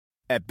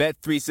At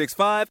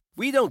Bet365,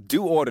 we don't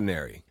do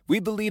ordinary. We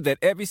believe that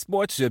every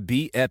sport should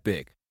be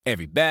epic.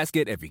 Every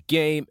basket, every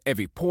game,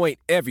 every point,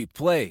 every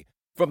play.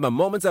 From the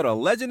moments that are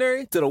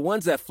legendary to the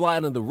ones that fly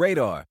under the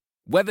radar.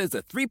 Whether it's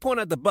a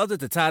three-pointer at the buzzer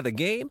to tie the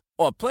game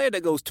or a player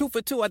that goes 2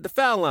 for 2 at the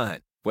foul line.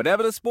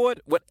 Whatever the sport,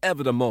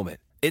 whatever the moment.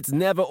 It's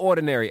never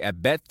ordinary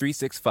at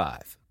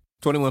Bet365.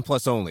 21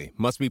 plus only.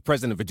 Must be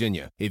present in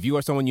Virginia. If you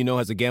or someone you know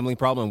has a gambling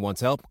problem and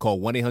wants help,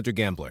 call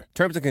 1-800-GAMBLER.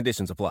 Terms and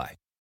conditions apply.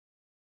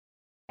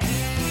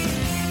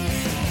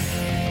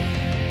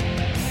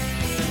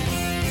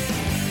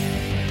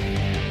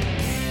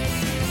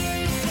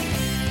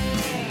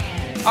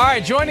 All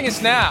right, joining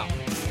us now,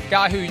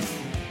 guy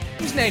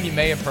whose name you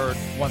may have heard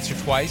once or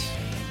twice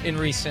in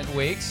recent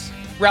weeks,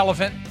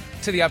 relevant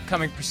to the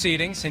upcoming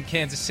proceedings in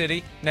Kansas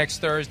City next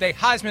Thursday,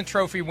 Heisman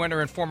Trophy winner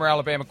and former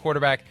Alabama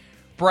quarterback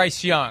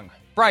Bryce Young.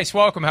 Bryce,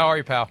 welcome. How are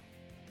you, pal?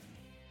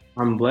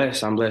 I'm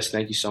blessed.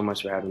 Thank you so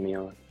much for having me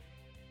on.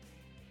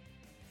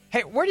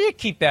 Hey, where do you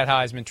keep that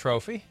Heisman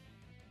Trophy?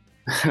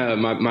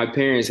 My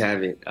parents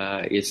have it.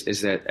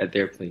 It's at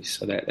their place,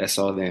 so that's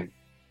all them.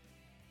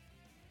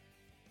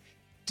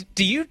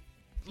 Do you,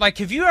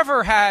 have you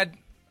ever had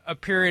a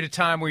period of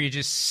time where you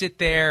just sit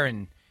there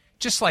and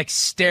just,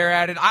 stare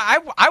at it?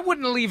 I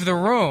wouldn't leave the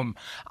room.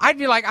 I'd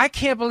be like, I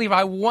can't believe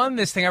I won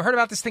this thing. I've heard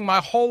about this thing my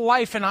whole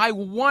life, and I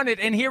won it,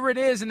 and here it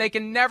is, and they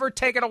can never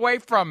take it away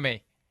from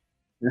me.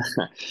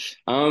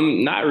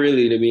 Not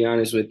really, to be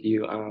honest with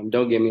you.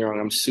 Don't get me wrong.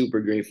 I'm super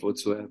grateful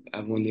to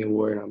have won the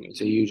award.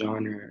 It's a huge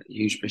honor, a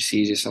huge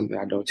prestige. It's something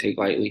I don't take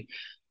lightly.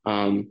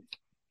 But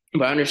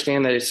I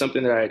understand that it's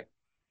something that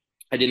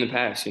I did in the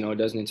past. It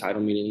doesn't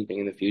entitle me to anything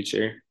in the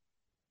future.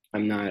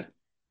 It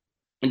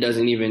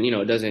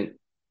doesn't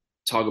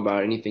talk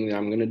about anything that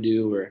I'm going to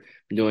do or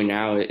doing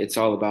now. It's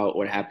all about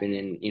what happened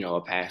in, a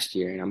past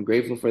year. And I'm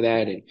grateful for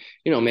that. And,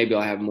 maybe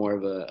I'll have more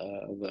of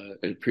a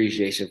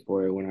appreciation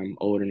for it when I'm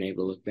older and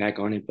able to look back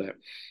on it. But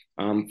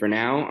for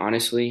now,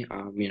 honestly,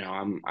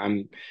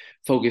 I'm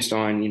focused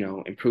on,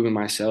 improving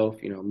myself,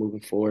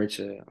 moving forward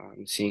to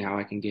seeing how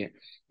I can get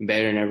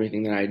better in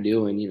everything that I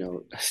do. And,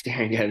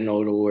 staring at an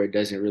old award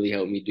doesn't really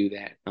help me do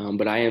that.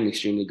 But I am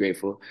extremely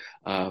grateful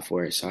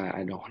for it. So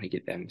I don't want to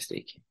get that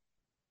mistaken.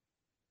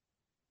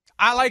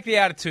 I like the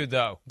attitude,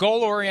 though.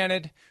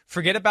 Goal-oriented.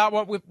 Forget about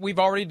what we've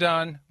already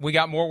done. We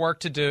got more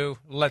work to do.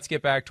 Let's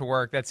get back to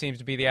work. That seems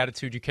to be the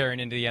attitude you're carrying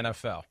into the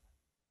NFL.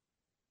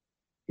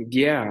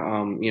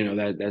 Yeah,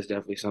 that's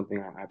definitely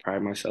something I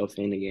pride myself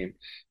in. Again,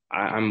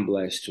 I'm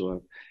blessed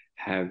to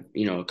have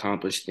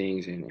accomplished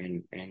things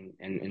and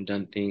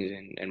done things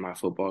in my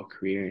football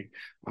career.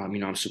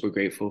 And I'm super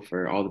grateful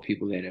for all the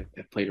people that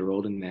have played a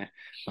role in that.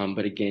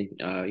 But again,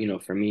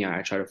 for me,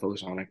 I try to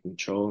focus on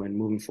control and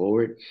moving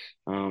forward.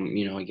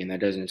 Again, that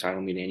doesn't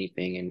entitle me to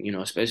anything, and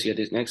especially at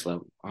this next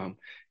level.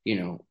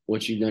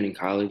 What you've done in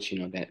college,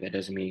 that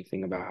doesn't mean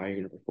anything about how you're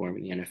going to perform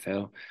in the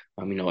NFL.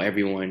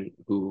 Everyone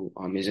who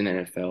is in the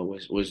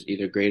NFL was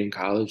either great in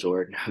college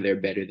or now they're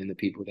better than the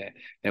people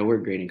that were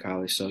great in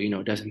college. So,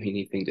 it doesn't mean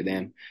anything to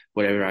them,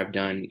 whatever I've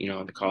done,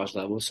 at the college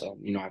level. So,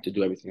 I have to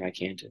do everything I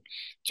can to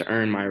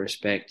earn my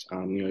respect,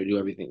 to do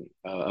everything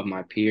of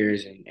my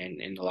peers and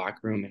in the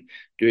locker room and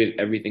do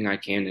everything I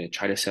can to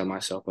try to set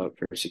myself up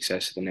for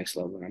success at the next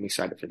level. And I'm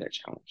excited for that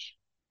challenge.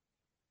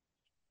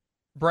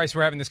 Bryce,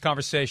 we're having this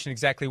conversation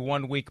exactly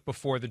 1 week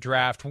before the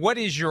draft. What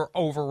is your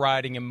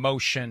overriding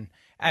emotion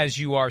as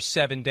you are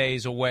 7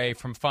 days away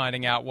from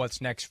finding out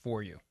what's next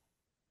for you?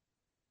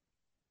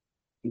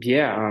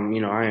 Yeah,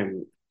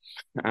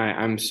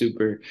 I'm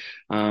super,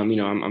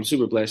 I'm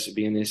super blessed to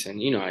be in this,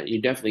 and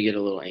you definitely get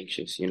a little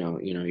anxious. Your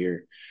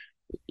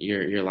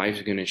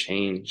life's going to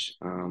change.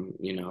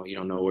 You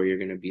don't know where you're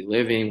going to be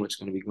living, what's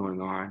going to be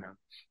going on.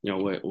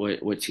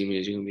 What team it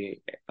is you're going to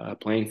be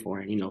playing for,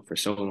 and for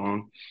so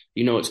long,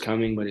 it's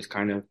coming, but it's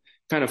kind of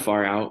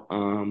far out.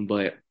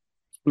 But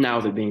now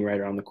with it being right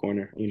around the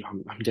corner,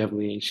 I'm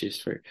definitely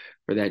anxious for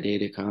that day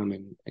to come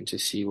and to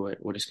see what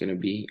it's going to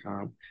be.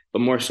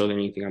 But more so than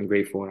anything, I'm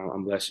grateful and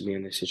I'm blessed to be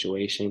in this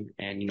situation,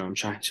 and I'm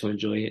trying to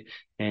enjoy it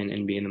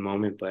and be in the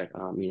moment. But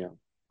I'm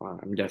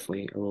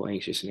definitely a little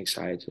anxious and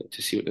excited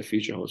to see what the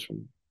future holds for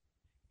me.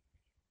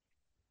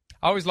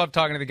 I always love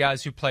talking to the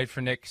guys who played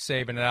for Nick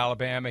Saban at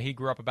Alabama. He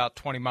grew up about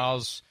 20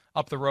 miles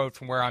up the road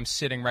from where I'm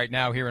sitting right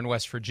now here in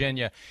West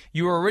Virginia.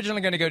 You were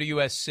originally going to go to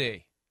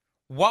USC.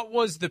 What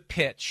was the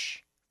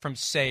pitch from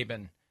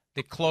Saban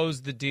that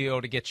closed the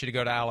deal to get you to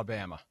go to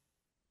Alabama?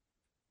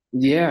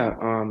 Yeah,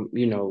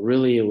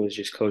 really it was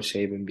just Coach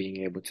Saban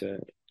being able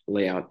to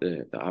lay out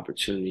the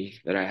opportunity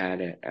that I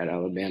had at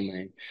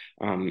Alabama,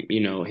 and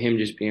him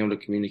just being able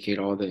to communicate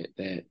all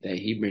that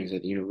he brings,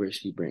 that the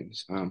university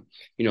brings.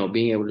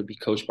 Being able to be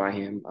coached by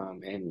him,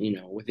 and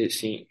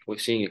seeing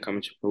it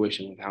come to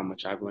fruition with how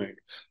much I've learned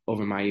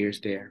over my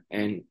years there,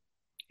 and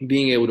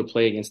being able to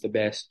play against the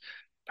best,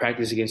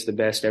 practice against the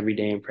best every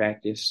day in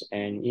practice,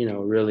 and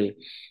really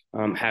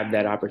have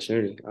that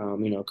opportunity.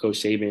 Coach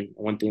Saban,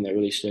 one thing that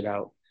really stood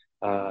out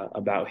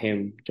about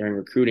him during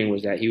recruiting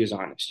was that he was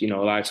honest. A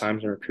lot of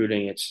times in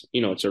recruiting,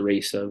 it's a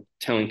race of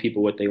telling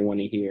people what they want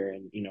to hear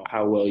and,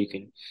 how well you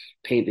can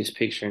paint this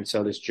picture and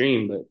sell this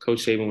dream. But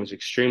Coach Saban was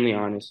extremely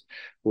honest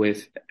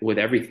with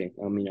everything.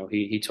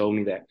 He told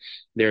me that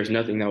there's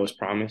nothing that was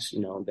promised,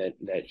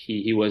 that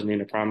he wasn't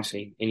into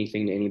promising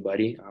anything to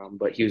anybody,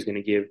 but he was going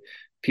to give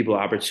people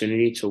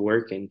opportunity to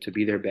work and to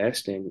be their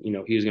best. And,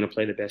 he was going to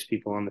play the best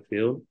people on the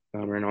field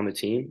and on the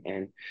team.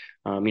 And,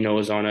 it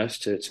was on us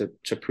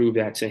to prove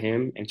that to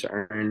him and to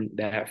earn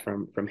that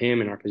from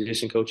him and our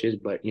position coaches.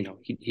 But,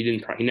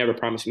 he never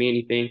promised me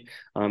anything,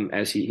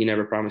 as he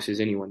never promises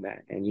anyone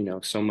that.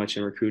 And, so much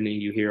in recruiting,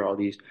 you hear all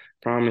these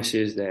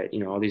promises that,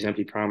 all these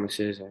empty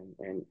promises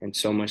and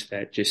so much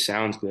that just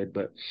sounds good.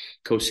 But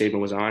Coach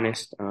Saban was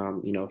honest.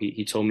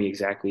 He told me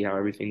exactly how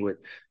everything would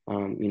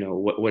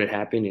what had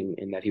happened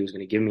and that he was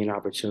going to give me an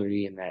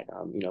opportunity and that,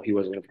 he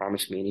wasn't going to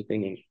promise me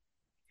anything. And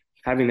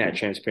having that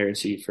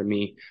transparency for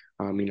me,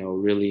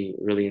 really,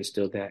 really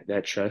instilled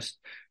that trust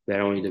that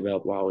I only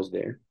developed while I was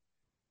there.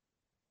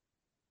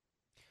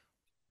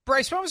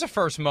 Bryce, when was the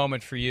first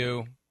moment for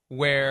you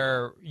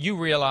where you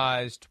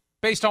realized,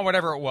 based on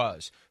whatever it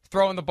was,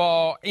 throwing the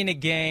ball in a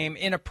game,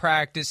 in a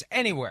practice,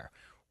 anywhere,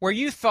 where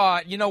you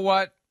thought, you know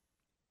what,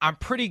 I'm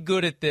pretty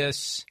good at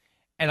this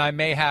and I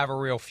may have a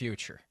real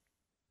future?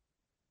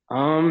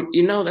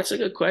 That's a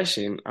good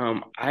question.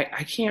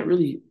 I can't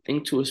really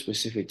think to a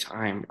specific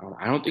time.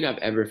 I don't think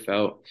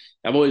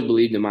I've always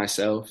believed in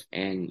myself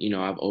and,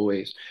 I've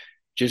always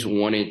just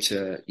wanted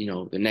to,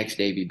 the next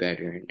day be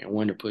better and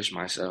wanted to push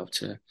myself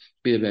to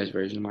be the best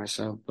version of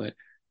myself. But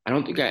I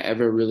don't think I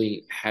ever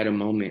really had a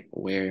moment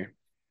where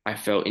I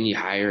felt any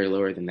higher or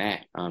lower than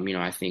that.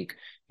 I think,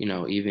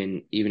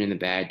 even in the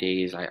bad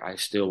days, I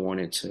still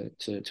wanted to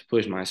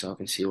push myself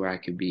and see where I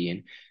could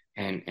be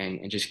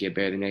and just get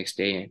better the next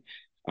day.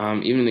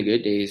 And even in the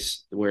good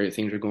days where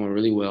things were going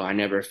really well, I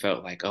never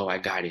felt like, oh, I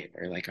got it,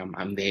 or like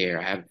I'm there,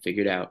 I have it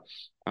figured out.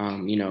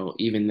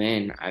 Even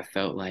then I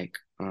felt like,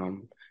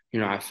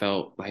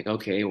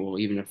 okay, well,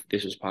 even if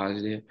this was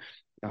positive,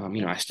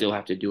 I still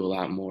have to do a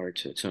lot more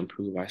to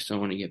improve. I still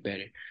want to get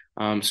better.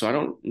 So I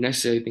don't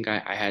necessarily think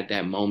I had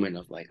that moment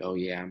of like, oh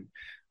yeah,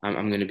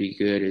 I'm going to be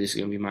good or this is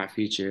going to be my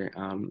future.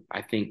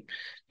 I think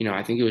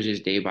it was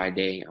just day by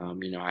day.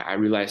 I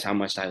realized how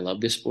much I love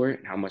this sport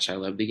and how much I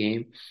love the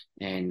game.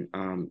 And,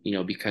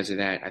 because of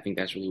that, I think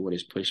that's really what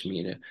has pushed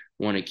me to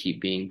want to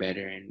keep being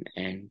better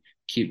and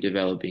keep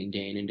developing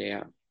day in and day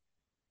out.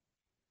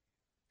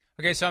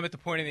 Okay, so I'm at the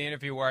point in the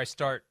interview where I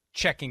start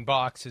checking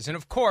boxes. And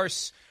of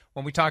course,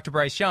 when we talk to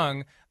Bryce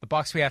Young, the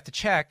box we have to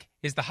check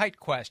is the height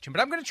question.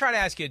 But I'm going to try to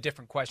ask you a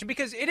different question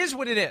because it is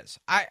what it is.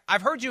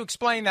 I've heard you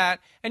explain that,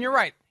 and you're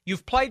right.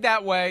 You've played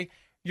that way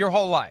your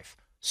whole life.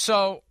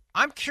 So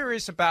I'm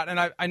curious about,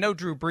 and I know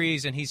Drew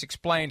Brees, and he's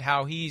explained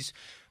how he's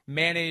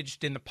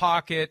managed in the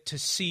pocket to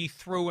see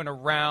through and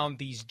around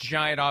these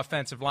giant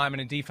offensive linemen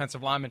and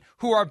defensive linemen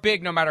who are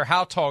big no matter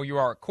how tall you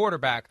are at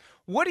quarterback.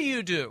 What do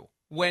you do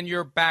when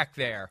you're back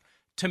there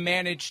to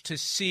manage to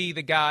see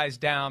the guys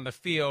down the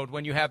field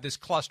when you have this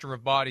cluster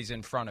of bodies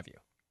in front of you?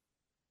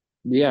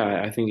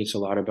 Yeah, I think it's a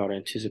lot about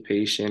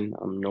anticipation,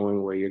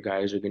 knowing where your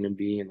guys are going to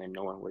be, and then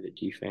knowing where the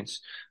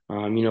defense,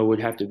 would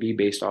have to be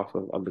based off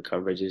of the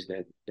coverages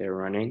that they're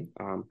running.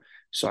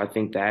 So I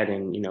think that,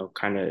 and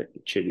kind of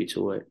tribute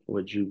to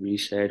what Drew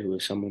Brees said, who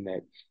is someone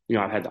that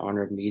I've had the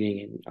honor of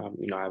meeting,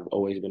 and I've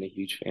always been a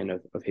huge fan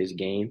of his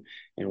game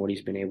and what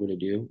he's been able to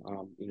do.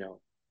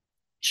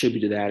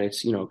 Tribute to that,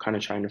 it's kind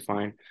of trying to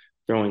find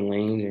throwing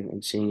lanes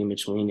and seeing in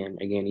between,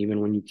 and again, even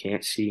when you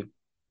can't see,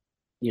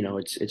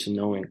 it's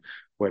knowing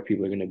where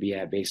people are going to be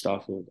at based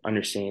off of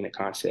understanding the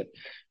concept,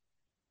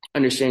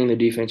 understanding the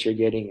defense you're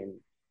getting, and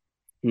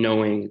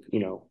knowing,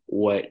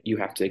 what you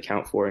have to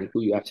account for and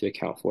who you have to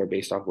account for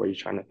based off where you're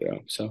trying to throw.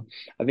 So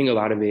I think a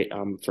lot of it,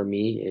 for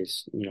me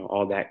is,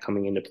 all that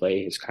coming into play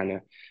is kind of,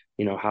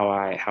 how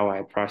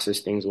I process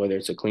things, whether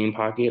it's a clean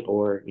pocket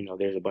or,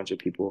 there's a bunch of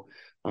people,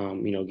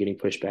 getting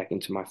pushed back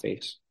into my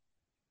face.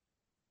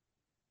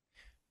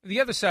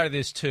 The other side of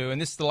this, too, and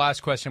this is the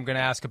last question I'm going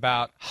to ask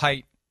about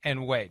height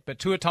and weight, but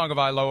Tua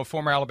Tagovailoa,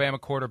 former Alabama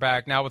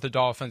quarterback, now with the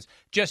Dolphins,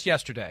 just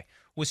yesterday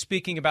was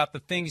speaking about the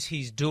things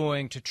he's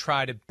doing to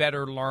try to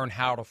better learn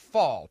how to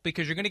fall,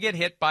 because you're going to get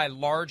hit by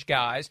large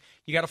guys.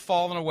 You got to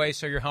fall in a way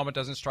so your helmet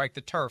doesn't strike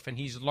the turf, and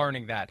he's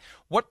learning that.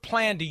 What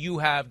plan do you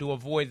have to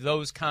avoid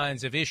those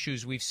kinds of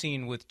issues we've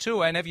seen with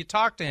Tua, and have you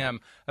talked to him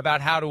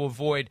about how to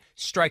avoid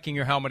striking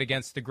your helmet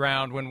against the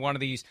ground when one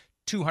of these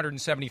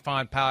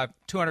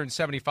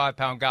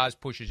 275-pound guys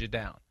pushes you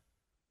down?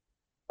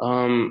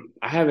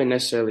 I haven't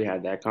necessarily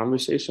had that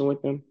conversation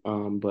with them.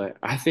 But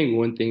I think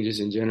one thing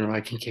just in general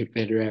I can get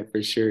better at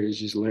for sure is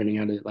just learning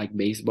how to like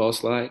baseball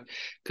slide.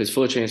 Because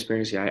full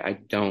transparency, I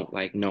don't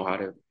like know how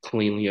to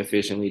cleanly,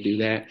 efficiently do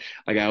that.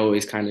 Like I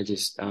always kind of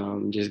just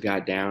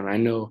got down. I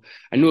knew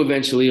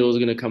eventually it was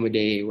gonna come a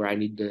day where I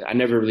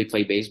never really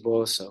played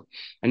baseball, so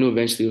I knew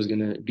eventually it was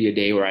gonna be a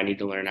day where I need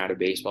to learn how to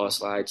baseball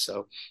slide.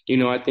 So,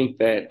 I think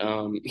that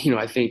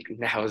I think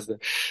now is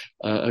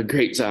a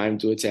great time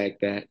to attack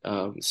that.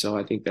 So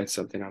I think that's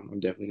something I'm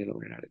definitely going to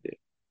learn how to do.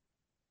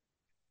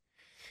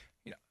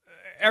 You know,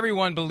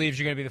 everyone believes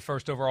you're going to be the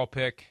first overall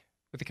pick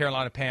with the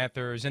Carolina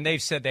Panthers, and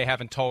they've said they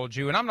haven't told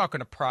you, and I'm not going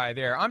to pry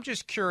there. I'm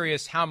just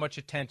curious how much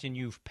attention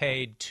you've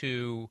paid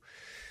to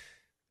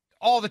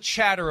all the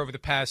chatter over the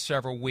past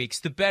several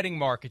weeks, the betting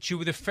markets. You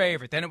were the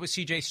favorite. Then it was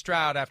C.J.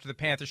 Stroud after the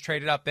Panthers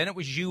traded up. Then it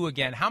was you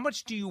again. How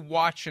much do you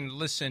watch and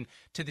listen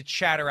to the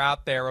chatter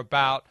out there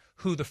about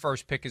who the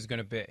first pick is going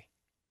to be?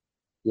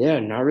 Yeah,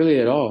 not really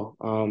at all.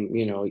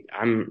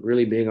 I'm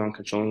really big on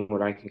controlling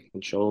what I can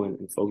control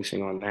and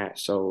focusing on that.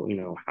 So,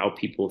 how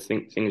people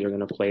think things are going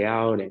to play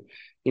out and,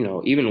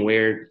 even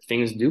where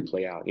things do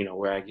play out,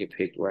 where I get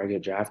picked, where I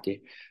get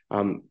drafted,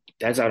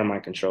 that's out of my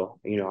control.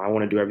 I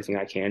want to do everything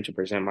I can to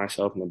present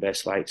myself in the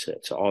best light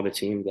to all the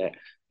team that,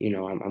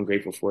 I'm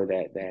grateful for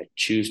that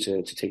choose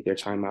to take their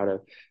time out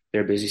of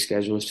their busy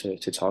schedules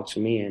to talk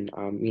to me. And,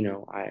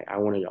 I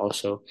want to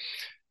also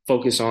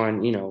focus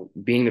on,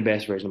 being the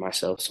best version of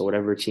myself. So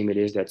whatever team it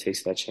is that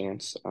takes that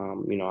chance,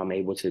 I'm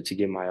able to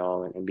give my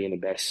all and be in the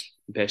best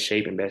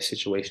shape and best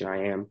situation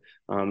I am,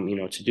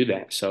 to do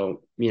that.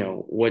 So,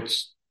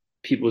 what's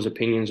people's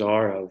opinions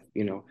are of,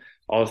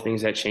 all the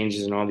things that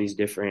changes and all these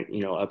different,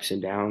 ups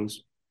and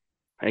downs.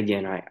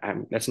 Again,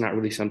 I'm that's not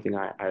really something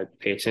I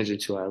pay attention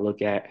to. I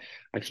look at,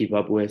 I keep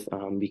up with,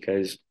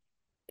 because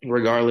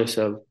regardless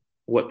of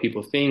what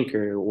people think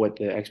or what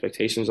the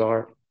expectations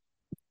are,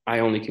 I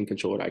only can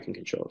control what I can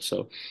control.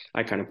 So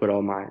I kind of put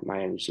all my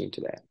energy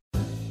into that.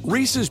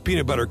 Reese's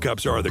peanut butter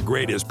cups are the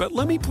greatest, but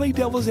let me play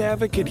devil's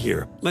advocate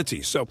here. Let's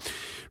see. So,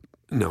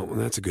 no,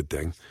 that's a good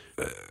thing.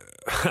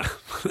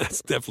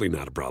 That's definitely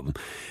not a problem.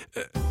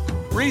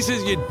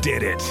 Reese's, you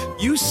did it.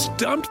 You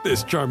stumped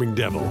this charming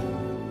devil.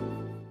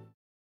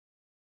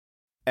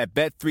 At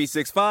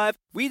Bet365,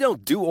 we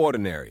don't do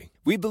ordinary.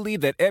 We believe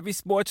that every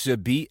sport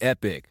should be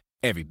epic.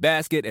 Every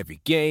basket,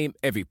 every game,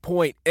 every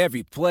point,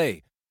 every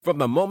play. From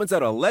the moments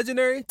that are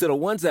legendary to the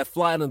ones that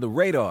fly under the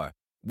radar.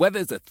 Whether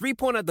it's a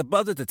three-pointer at the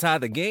buzzer to tie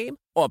the game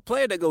or a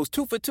player that goes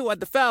 2 for 2 at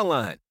the foul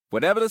line.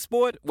 Whatever the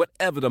sport,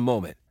 whatever the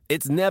moment.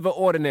 It's never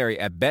ordinary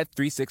at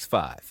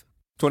Bet365.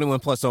 21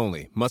 plus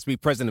only. Must be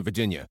present in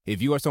Virginia.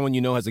 If you or someone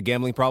you know has a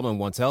gambling problem and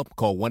wants help,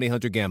 call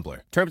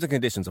 1-800-GAMBLER. Terms and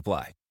conditions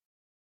apply.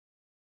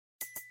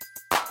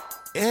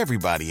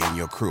 Everybody in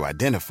your crew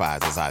identifies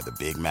as either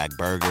Big Mac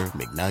Burger,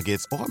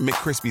 McNuggets, or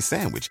McCrispy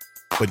Sandwich.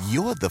 But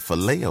you're the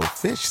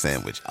Filet-O-Fish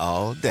Sandwich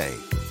all day.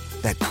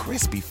 That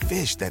crispy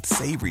fish, that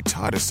savory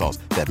tartar sauce,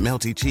 that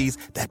melty cheese,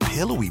 that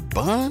pillowy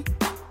bun.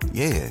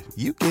 Yeah,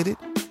 you get it.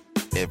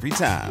 Every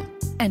time.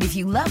 And if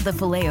you love the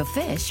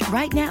Filet-O-Fish,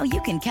 right now you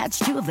can catch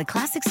 2 of the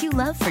classics you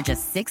love for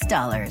just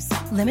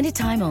 $6. Limited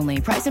time only.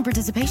 Price and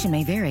participation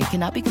may vary.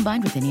 Cannot be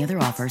combined with any other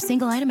offer.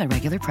 Single item at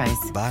regular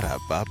price.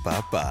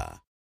 Ba-da-ba-ba-ba.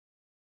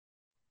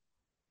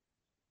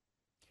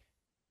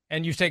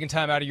 And you've taken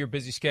time out of your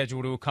busy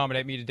schedule to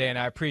accommodate me today, and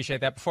I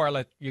appreciate that. Before I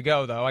let you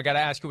go, though, I got to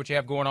ask you what you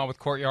have going on with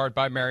Courtyard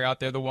by Marriott.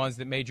 They're the ones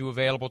that made you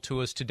available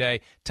to us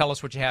today. Tell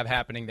us what you have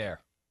happening there.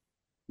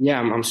 Yeah,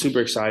 I'm super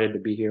excited to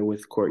be here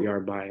with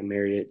Courtyard by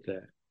Marriott,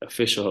 the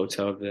official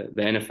hotel of the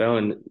NFL.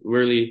 And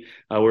really,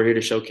 we're here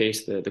to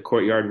showcase the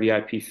Courtyard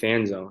VIP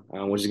fan zone,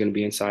 which is going to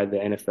be inside the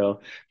NFL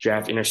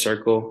Draft Inner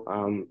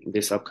Circle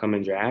this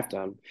upcoming draft.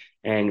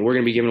 And we're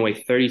going to be giving away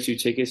 32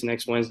 tickets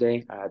next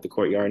Wednesday at the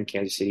Courtyard in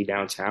Kansas City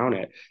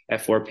downtown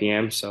at 4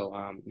 p.m. So,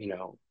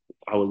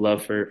 I would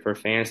love for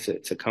fans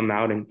to come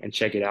out and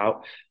check it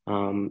out.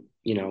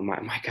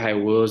 My guy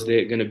Will's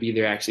going to be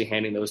there actually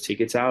handing those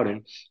tickets out.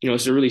 And,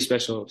 it's a really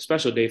special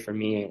day for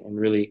me and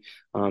really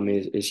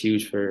is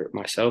huge for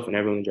myself and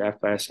everyone in the draft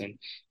class. And,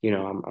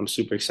 I'm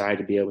super excited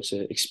to be able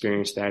to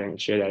experience that and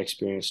share that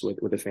experience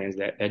with the fans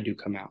that do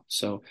come out.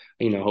 So,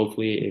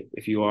 hopefully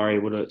if you are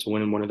able to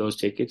win one of those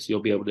tickets, you'll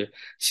be able to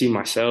see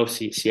myself,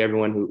 see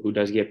everyone who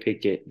does get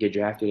picked, get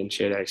drafted and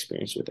share that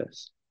experience with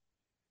us.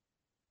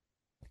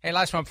 Hey,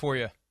 last one for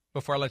you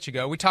before I let you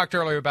go. We talked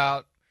earlier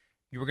about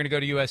you were going to go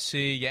to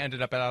USC. You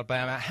ended up at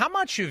Alabama. How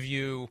much of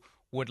you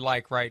would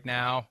like right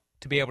now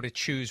to be able to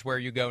choose where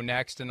you go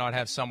next and not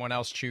have someone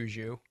else choose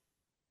you?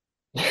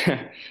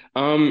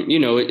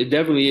 It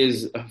definitely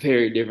is a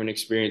very different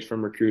experience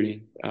from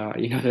recruiting.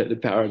 The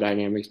power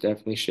dynamics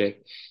definitely shift.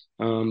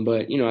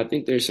 But I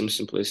think there's some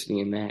simplicity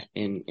in that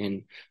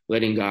and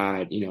letting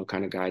God,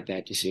 kind of guide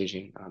that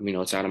decision.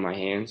 It's out of my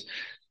hands.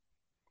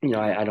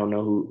 I don't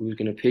know who's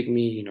going to pick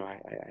me.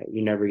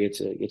 You never get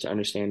to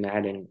understand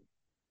that. And,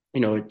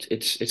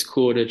 it's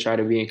cool to try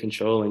to be in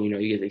control and, you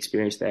get to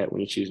experience that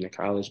when you're choosing a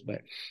college.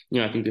 But,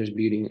 I think there's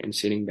beauty in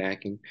sitting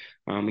back and,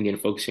 again,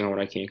 focusing on what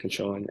I can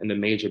control and the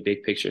major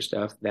big picture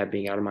stuff, that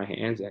being out of my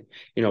hands. And,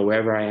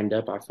 wherever I end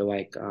up, I feel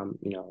like,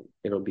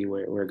 it'll be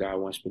where God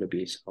wants me to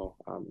be. So,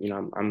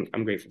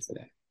 I'm grateful for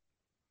that.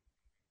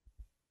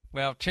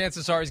 Well,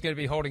 chances are he's going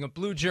to be holding a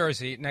blue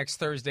jersey next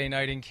Thursday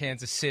night in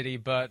Kansas City,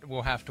 but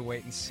we'll have to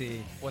wait and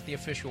see what the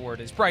official word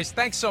is. Bryce,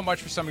 thanks so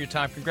much for some of your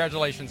time.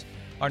 Congratulations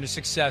on your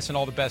success and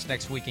all the best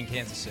next week in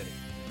Kansas City.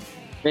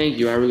 Thank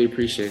you. I really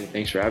appreciate it.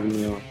 Thanks for having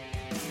me on.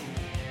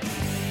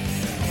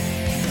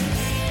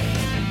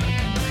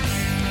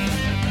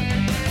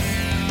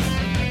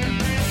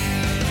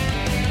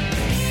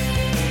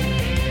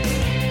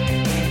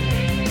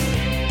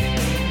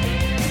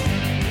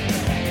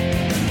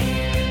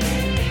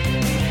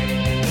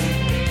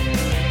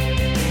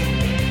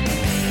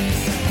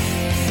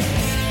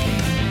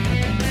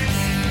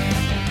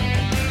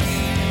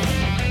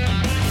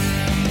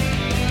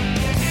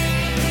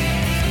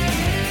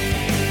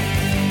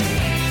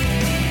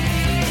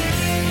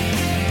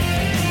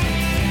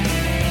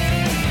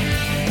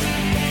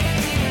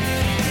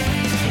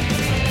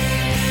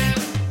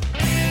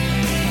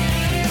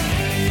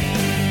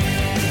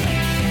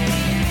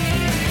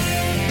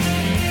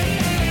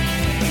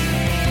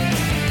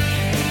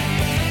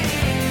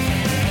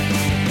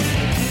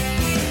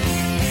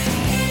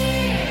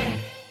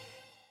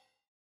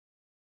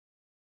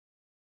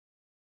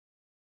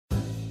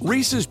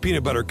 Reese's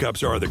peanut butter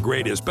cups are the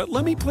greatest, but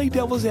let me play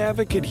devil's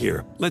advocate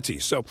here. Let's see.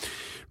 So,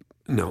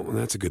 no,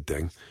 that's a good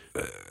thing.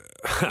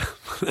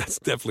 That's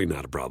definitely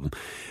not a problem.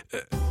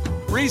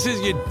 Reese's,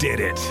 you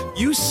did it.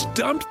 You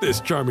stumped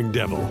this charming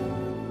devil.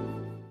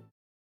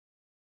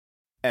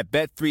 At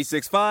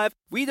Bet365,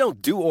 we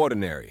don't do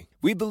ordinary.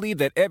 We believe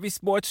that every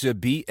sport should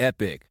be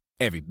epic.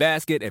 Every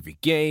basket, every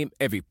game,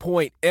 every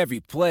point, every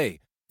play.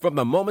 From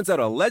the moments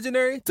that are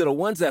legendary to the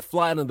ones that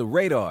fly under the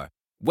radar.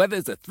 Whether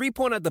it's a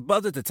three-pointer at the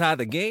buzzer to tie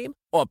the game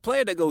or a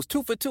player that goes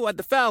 2 for 2 at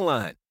the foul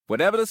line.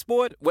 Whatever the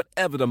sport,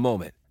 whatever the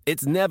moment.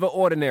 It's never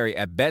ordinary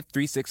at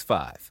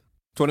Bet365.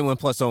 21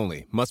 plus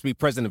only. Must be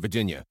present in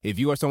Virginia. If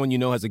you or someone you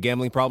know has a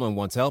gambling problem and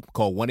wants help,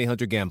 call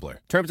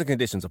 1-800-GAMBLER. Terms and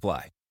conditions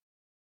apply.